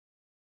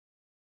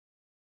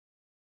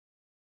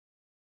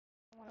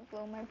want to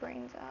blow my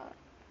brains out.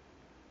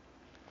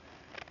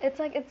 It's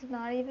like it's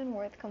not even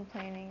worth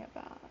complaining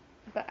about,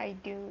 but I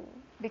do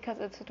because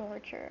it's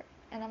torture.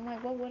 And I'm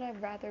like, what would I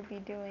rather be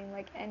doing?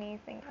 Like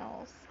anything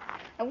else.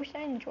 I wish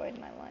I enjoyed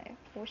my life.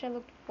 I wish I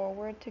looked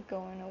forward to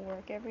going to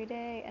work every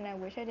day, and I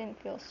wish I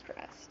didn't feel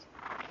stressed.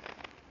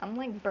 I'm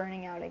like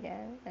burning out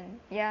again, and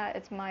yeah,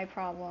 it's my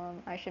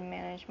problem. I should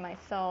manage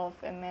myself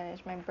and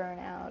manage my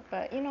burnout,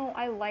 but you know,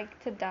 I like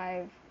to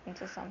dive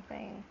into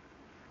something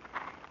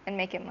and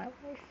make it my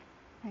life,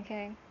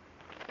 okay?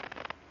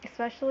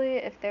 Especially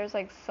if there's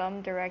like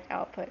some direct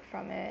output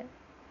from it.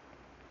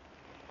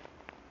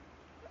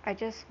 I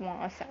just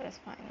want a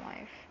satisfying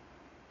life.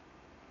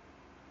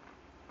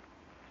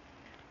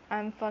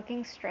 I'm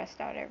fucking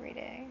stressed out every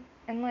day,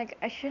 and like,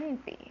 I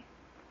shouldn't be.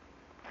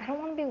 I don't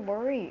want to be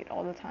worried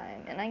all the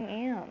time, and I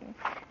am.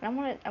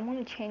 And I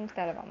want to change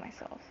that about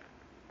myself.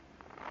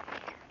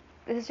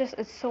 It's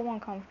so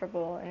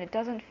uncomfortable, and it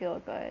doesn't feel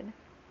good.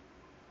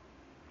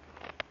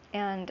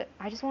 And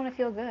I just want to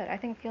feel good. I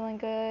think feeling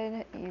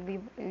good,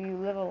 you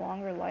live a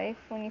longer life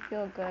when you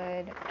feel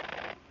good.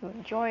 You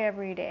enjoy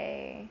every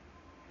day.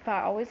 But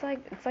I always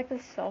like, it's like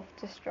this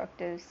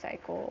self-destructive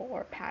cycle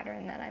or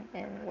pattern that I'm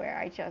in where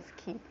I just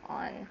keep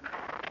on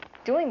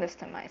doing this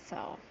to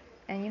myself.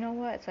 And you know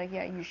what? It's like,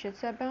 yeah, you should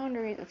set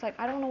boundaries. It's like,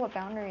 I don't know what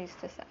boundaries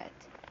to set.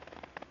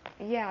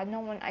 Yeah,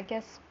 I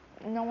guess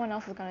no one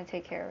else is going to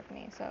take care of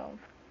me, so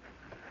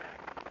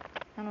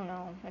I don't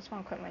know. I just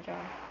want to quit my job.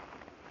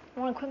 I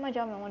want to quit my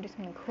job and I want to do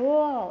something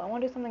cool. I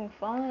want to do something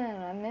fun.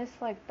 I miss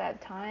like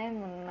that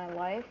time in my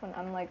life when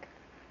I'm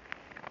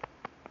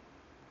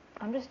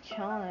just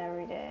chilling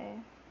every day.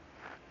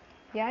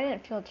 Yeah, I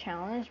didn't feel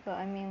challenged, but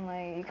I mean,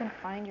 like, you can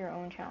find your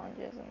own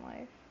challenges in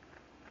life.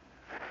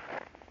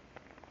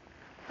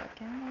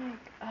 Fucking like,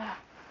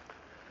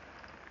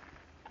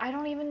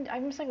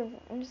 I'm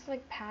just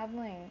like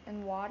paddling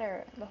in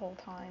water the whole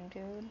time,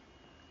 dude.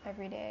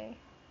 Every day.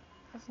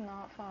 It's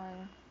not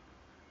fun.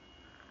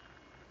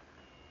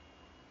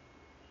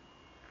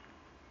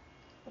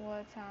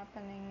 What's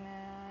happening,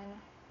 man?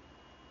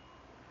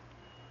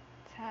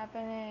 What's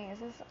happening? Is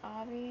this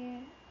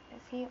Avi?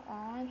 Is he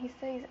on? He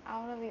said he's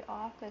out of the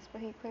office,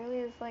 but he clearly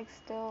is like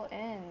still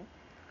in.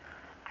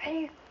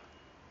 I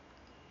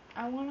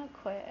I wanna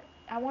quit.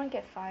 I wanna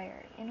get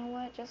fired. You know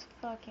what? Just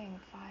fucking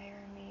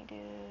fire me,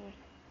 dude.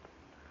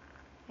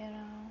 You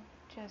know?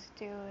 Just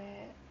do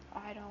it.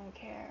 I don't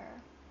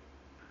care.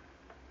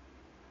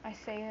 I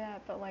say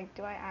that, but like,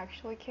 do I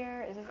actually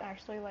care? Is this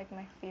actually like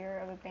my fear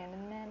of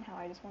abandonment? How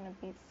I just wanna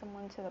beat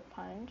someone to the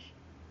punch?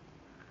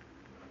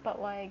 But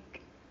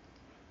like,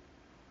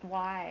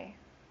 why?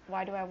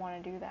 Why do I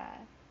wanna do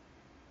that?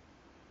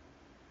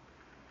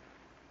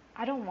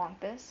 I don't want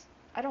this.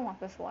 I don't want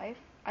this life.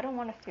 I don't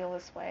want to feel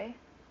this way.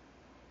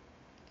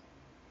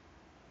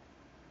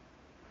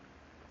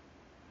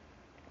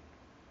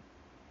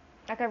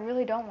 Like, I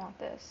really don't want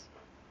this.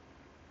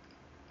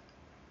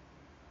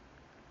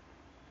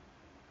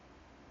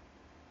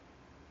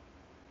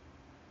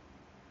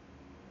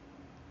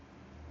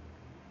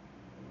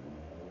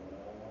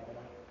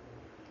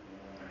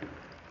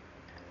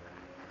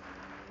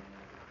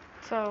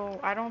 So,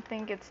 I don't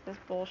think it's this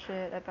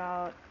bullshit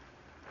about,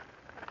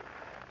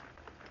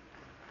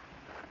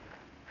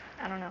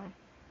 I don't know.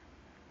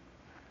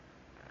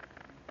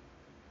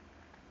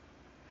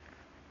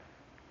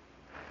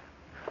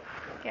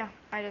 Yeah,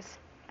 I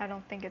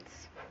don't think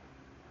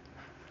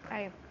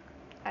I,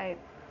 I,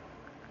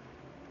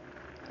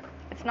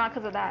 it's not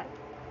because of that.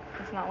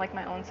 It's not like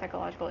my own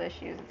psychological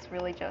issues. It's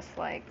really just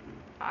like,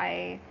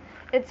 I,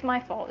 it's my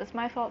fault. It's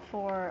my fault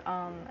for,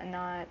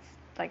 not,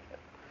 like,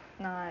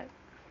 not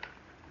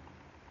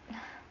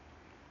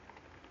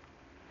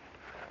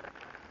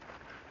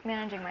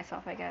managing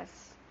myself, I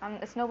guess.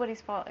 It's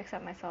nobody's fault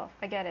except myself.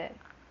 I get it.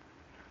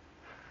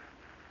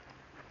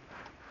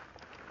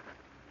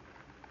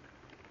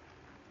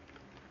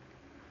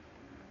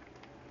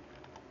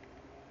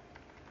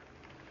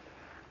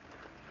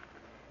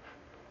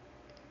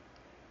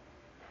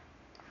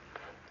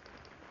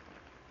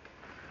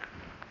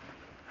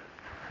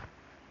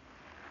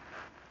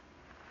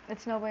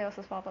 It's nobody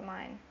else's fault but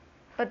mine.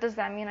 But does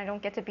that mean I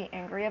don't get to be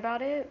angry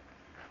about it?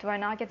 Do I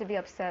not get to be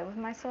upset with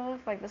myself?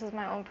 Like, this is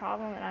my own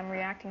problem and I'm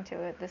reacting to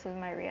it. This is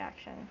my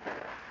reaction.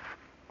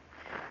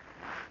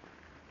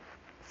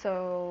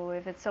 So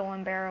if it's so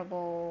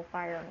unbearable,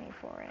 fire me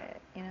for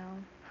it, you know?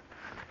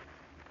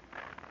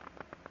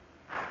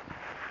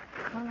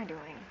 What am I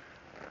doing?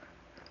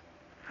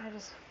 I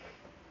just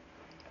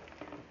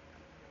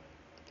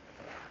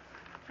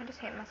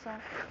hate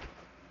myself.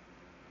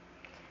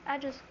 I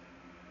just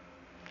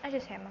I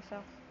just hate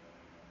myself.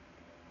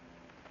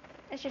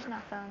 It's just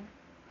not fun.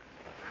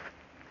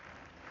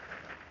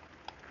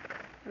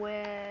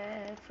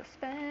 With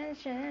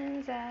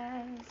suspensions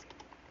as,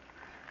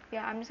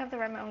 yeah, I'm just have to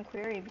write my own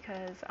query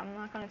because I'm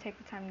not gonna take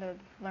the time to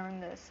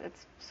learn this.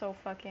 It's so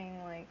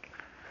fucking like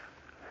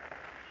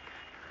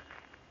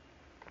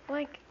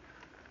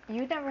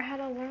you never had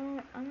to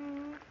learn.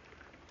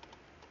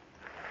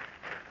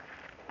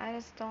 I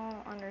just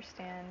don't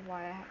understand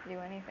why I have to do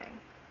anything.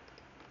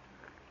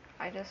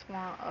 I just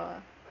want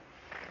a.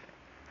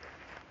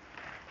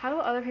 How do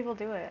other people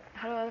do it?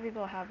 How do other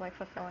people have like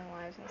fulfilling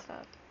lives and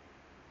stuff?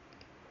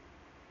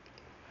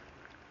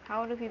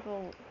 How do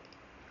people?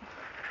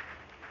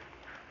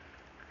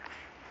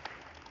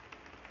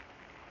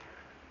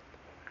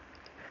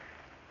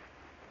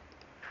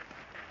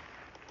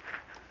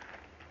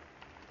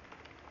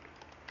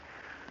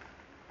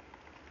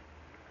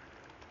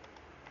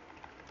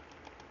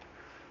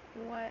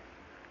 What?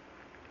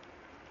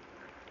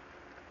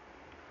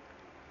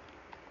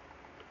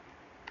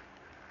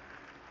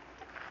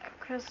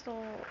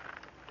 Crystal,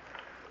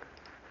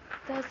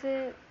 does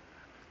it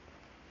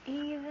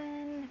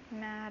even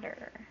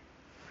matter?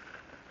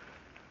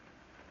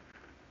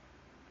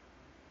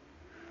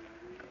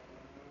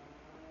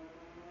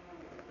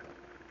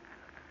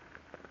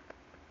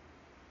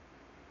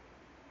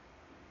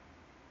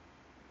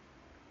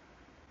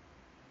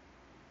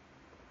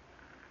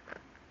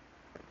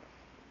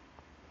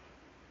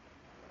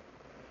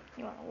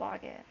 You want to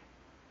log it.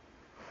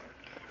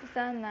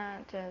 Then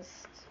that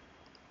just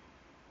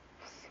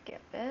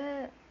skip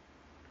it.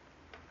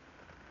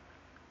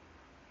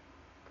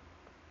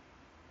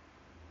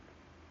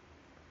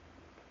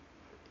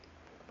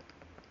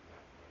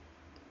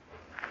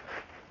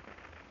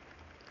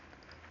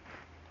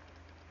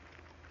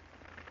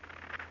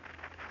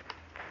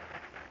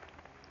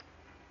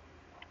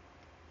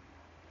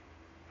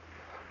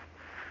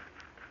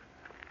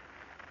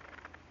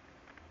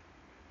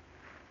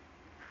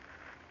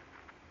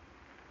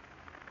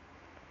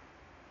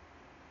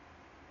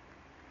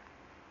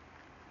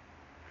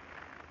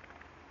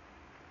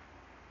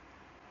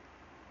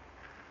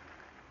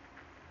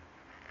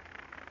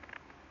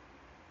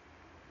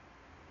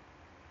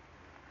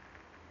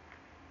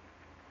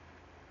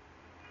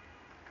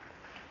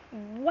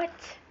 What?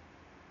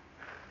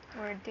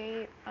 Where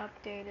date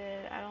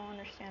updated, I don't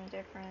understand the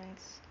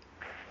difference.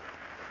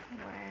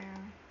 Where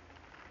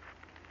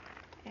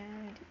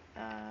and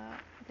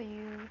the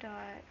U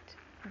dot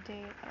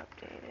date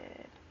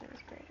updated is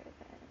greater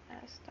than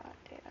S dot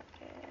date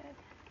updated.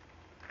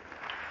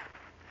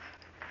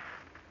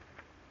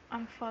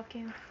 I'm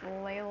fucking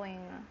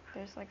flailing.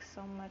 There's like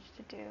so much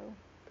to do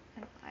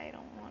and I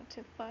don't want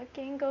to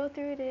fucking go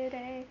through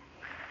today.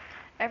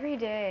 Every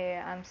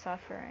day I'm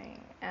suffering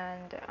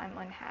and I'm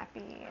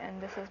unhappy and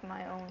this is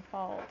my own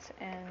fault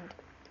and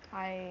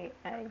I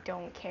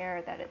don't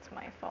care that it's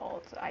my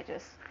fault. I feel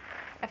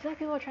like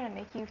people are trying to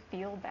make you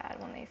feel bad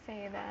when they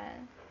say that,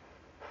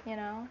 you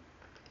know?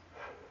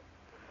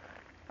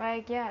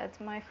 Like, yeah, it's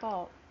my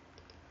fault.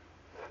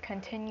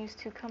 Continues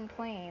to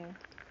complain.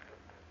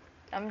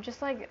 I'm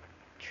just like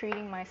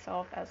treating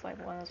myself as like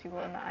one of those people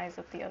in the eyes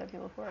of the other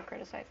people who are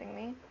criticizing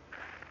me.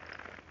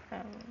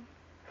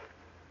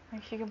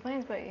 Like she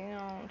complains, but you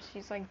know,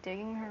 she's like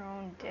digging her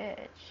own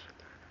ditch.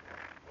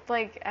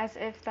 Like as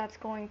if that's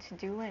going to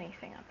do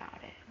anything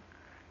about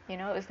it. You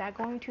know, is that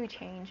going to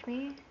change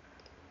me?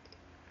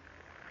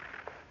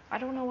 I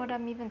don't know what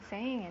I'm even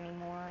saying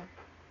anymore.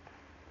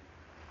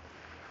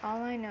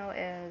 All I know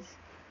is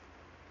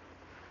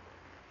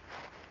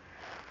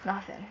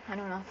nothing. I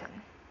know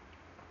nothing.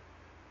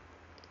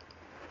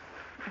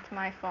 It's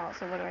my fault,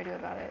 so what do I do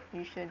about it?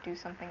 You should do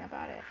something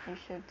about it. You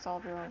should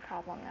solve your own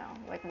problem now.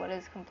 Like, what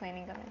is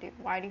complaining gonna do?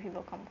 Why do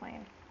people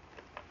complain?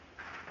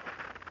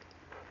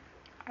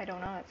 I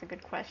don't know. That's a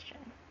good question.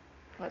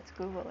 Let's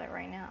Google it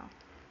right now.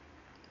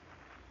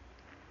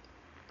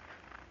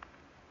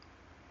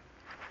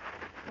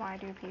 Why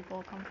do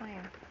people complain?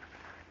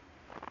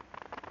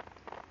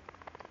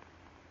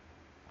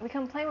 We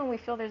complain when we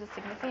feel there's a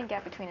significant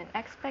gap between an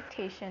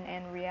expectation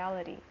and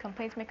reality.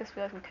 Complaints make us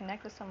feel like we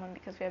connect with someone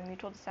because we have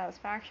mutual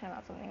dissatisfaction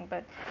about something,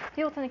 but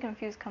people tend to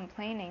confuse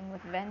complaining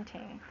with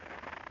venting.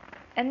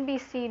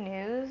 NBC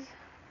News?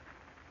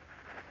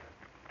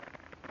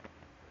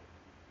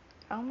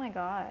 Oh my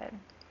god.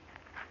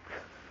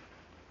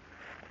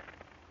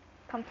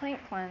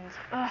 Complaint cleanse.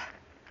 Ugh.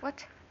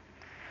 What?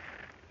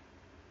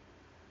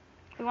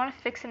 We want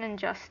to fix an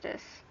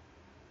injustice.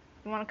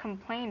 We want to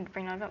complain to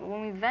bring it up.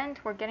 When we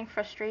vent, we're getting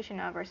frustration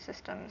out of our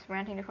systems.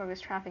 Ranting to focus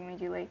traffic may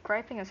delay.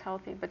 Griping is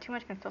healthy, but too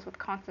much can fill us with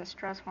constant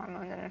stress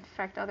hormones and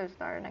affect others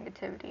with our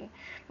negativity.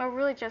 But we're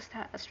really just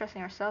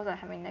stressing ourselves out,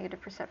 having a negative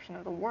perception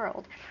of the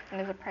world, and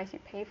there's a price you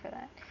pay for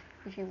that.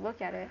 If you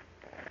look at it,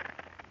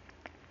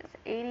 it's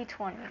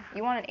 80-20.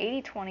 You want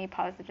an 80-20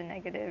 positive to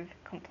negative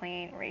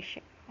complaint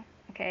ratio.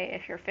 Okay,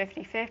 if you're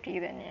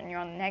 50-50, then you're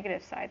on the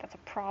negative side. That's a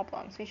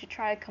problem. So you should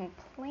try a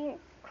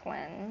complaint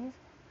cleanse.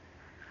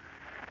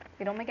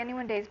 They don't make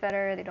anyone's days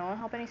better. They don't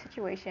help any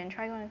situation.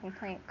 Try going to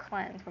complaint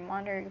cleanse. Or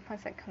monitor your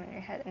complaints that come in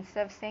your head.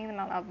 Instead of saying them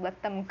out loud,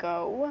 let them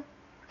go.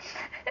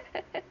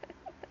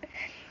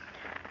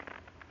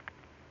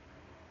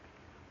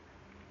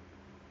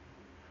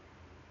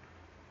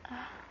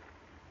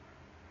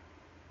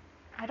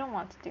 I don't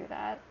want to do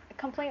that. A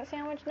complaint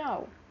sandwich?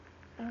 No.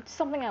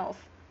 Something else.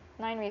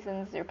 9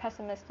 reasons you're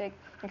pessimistic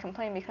and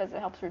complain because it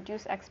helps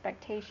reduce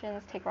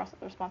expectations, take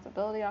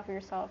responsibility off of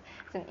yourself.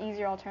 It's an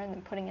easier alternative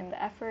than putting in the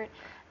effort.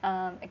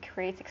 It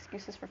creates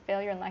excuses for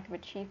failure and lack of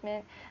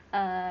achievement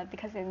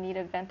because they need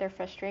to vent their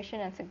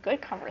frustration, and it's a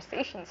good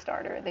conversation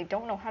starter. They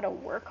don't know how to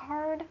work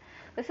hard.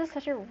 This is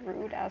such a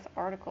rude ass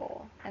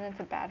article, and it's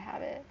a bad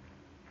habit.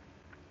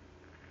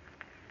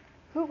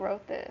 Who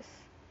wrote this?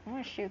 I'm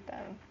gonna shoot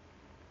them.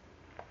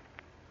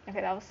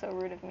 Okay, that was so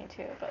rude of me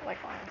too, but like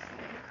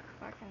honestly,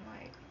 fucking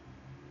like,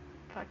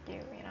 fuck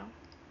you, you know?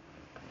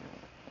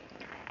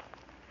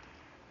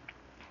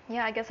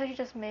 Yeah, I guess I should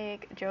just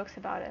make jokes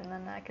about it and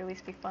then that could at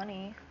least be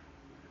funny.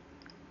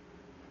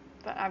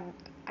 But I'm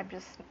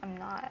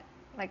not,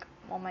 like,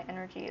 all my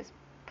energy is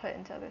put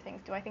into other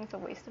things. Do I think it's a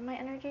waste of my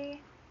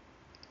energy?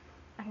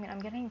 I mean, I'm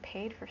getting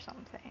paid for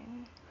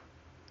something.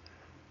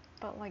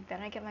 But like,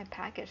 then I get my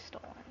package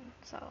stolen,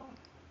 so,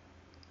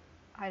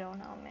 I don't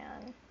know,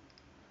 man.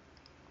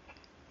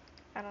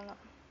 I don't know.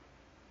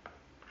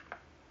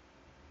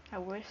 I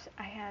wish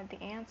I had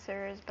the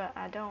answers, but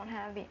I don't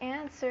have the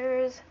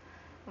answers.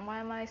 And why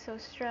am I so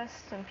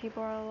stressed? And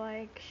people are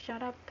like,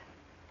 shut up.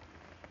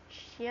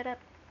 Shut up.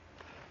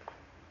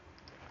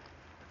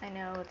 I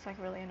know, it's like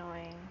really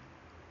annoying.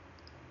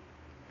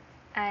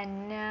 I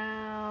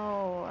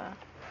know.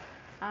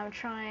 I'm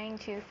trying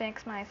to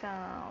fix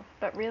myself.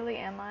 But really,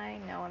 am I?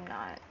 No, I'm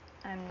not.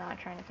 I'm not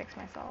trying to fix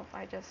myself.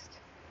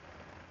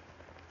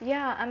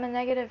 Yeah, I'm a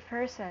negative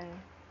person.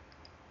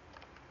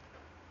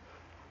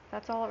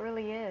 That's all it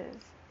really is.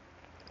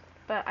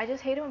 But I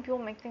just hate it when people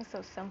make things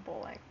so simple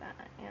like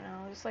that, you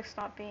know? Just like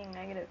stop being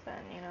negative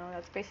then, you know?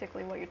 That's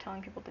basically what you're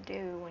telling people to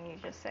do when you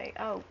just say,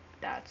 oh,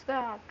 that's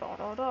that, da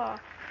da da.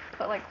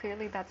 But like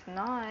clearly that's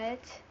not.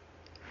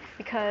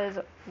 Because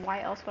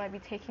why else would I be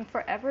taking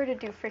forever to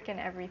do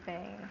freaking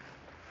everything?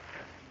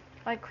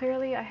 Like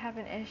clearly I have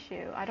an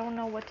issue. I don't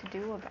know what to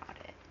do about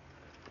it.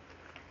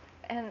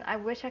 And I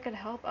wish I could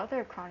help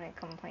other chronic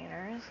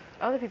complainers,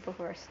 other people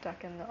who are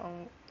stuck in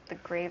the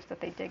graves that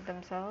they dig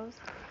themselves.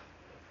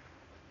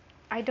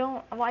 I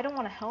don't want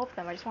to help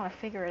them. I just want to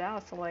figure it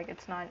out so like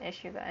it's not an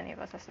issue that any of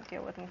us has to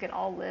deal with, and we can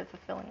all live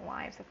fulfilling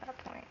lives at that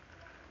point.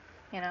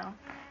 You know?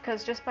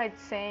 Because just by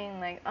saying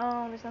like,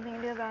 oh, there's nothing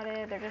to do about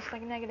it, they're just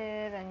like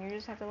negative and you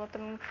just have to let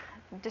them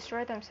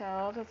destroy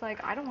themselves, it's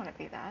like, I don't want to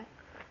be that.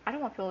 I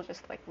don't want people to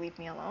just like leave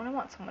me alone. I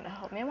want someone to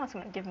help me. I want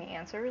someone to give me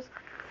answers.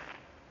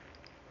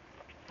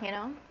 You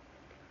know?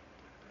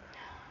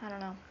 I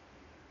don't know.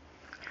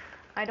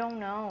 I don't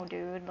know,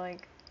 dude.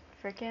 Like,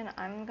 freaking,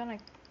 I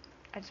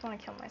just want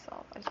to kill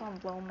myself. I just want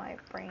to blow my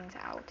brains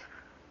out.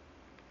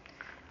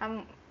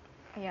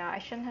 Yeah, I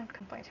shouldn't have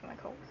complained to my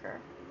coworker.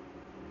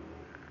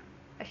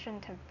 I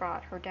shouldn't have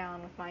brought her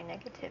down with my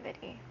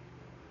negativity.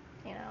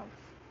 You know?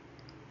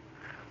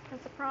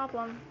 That's a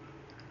problem.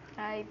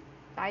 I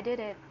did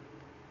it.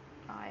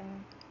 I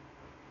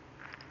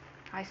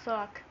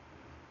suck.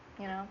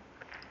 You know?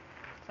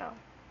 So,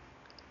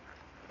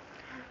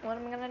 what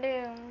am I gonna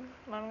do?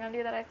 What am I gonna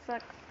do that I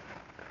suck?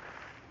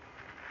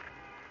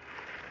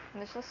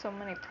 And there's just so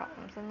many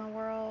problems in the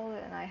world,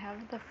 and I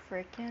have the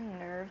freaking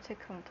nerve to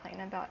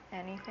complain about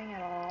anything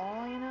at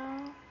all, you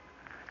know?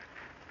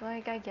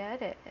 Like, I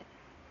get it.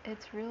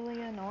 It's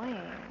really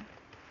annoying.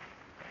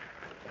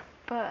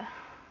 But,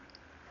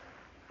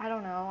 I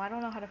don't know. I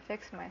don't know how to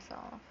fix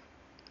myself.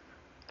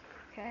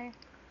 Okay?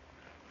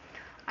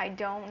 I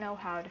don't know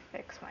how to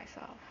fix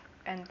myself.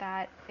 And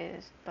that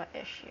is the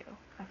issue.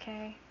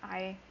 Okay?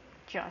 I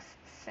just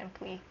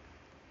simply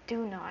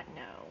do not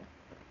know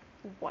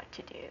what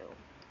to do.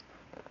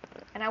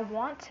 And I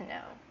want to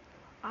know.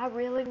 I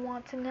really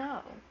want to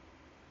know.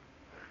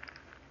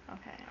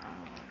 Okay,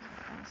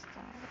 I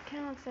start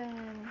accounts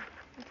and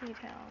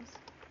details.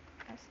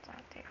 I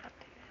start date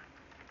updated.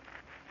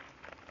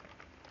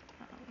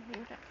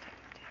 View that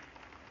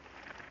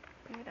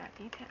date. View that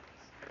details.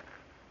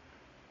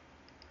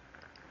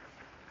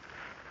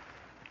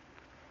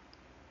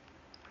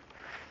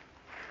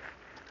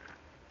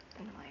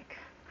 And like,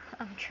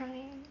 I'm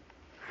trying,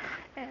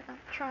 and I'm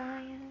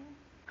trying,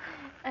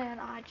 and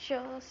I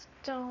just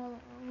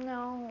don't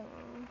know.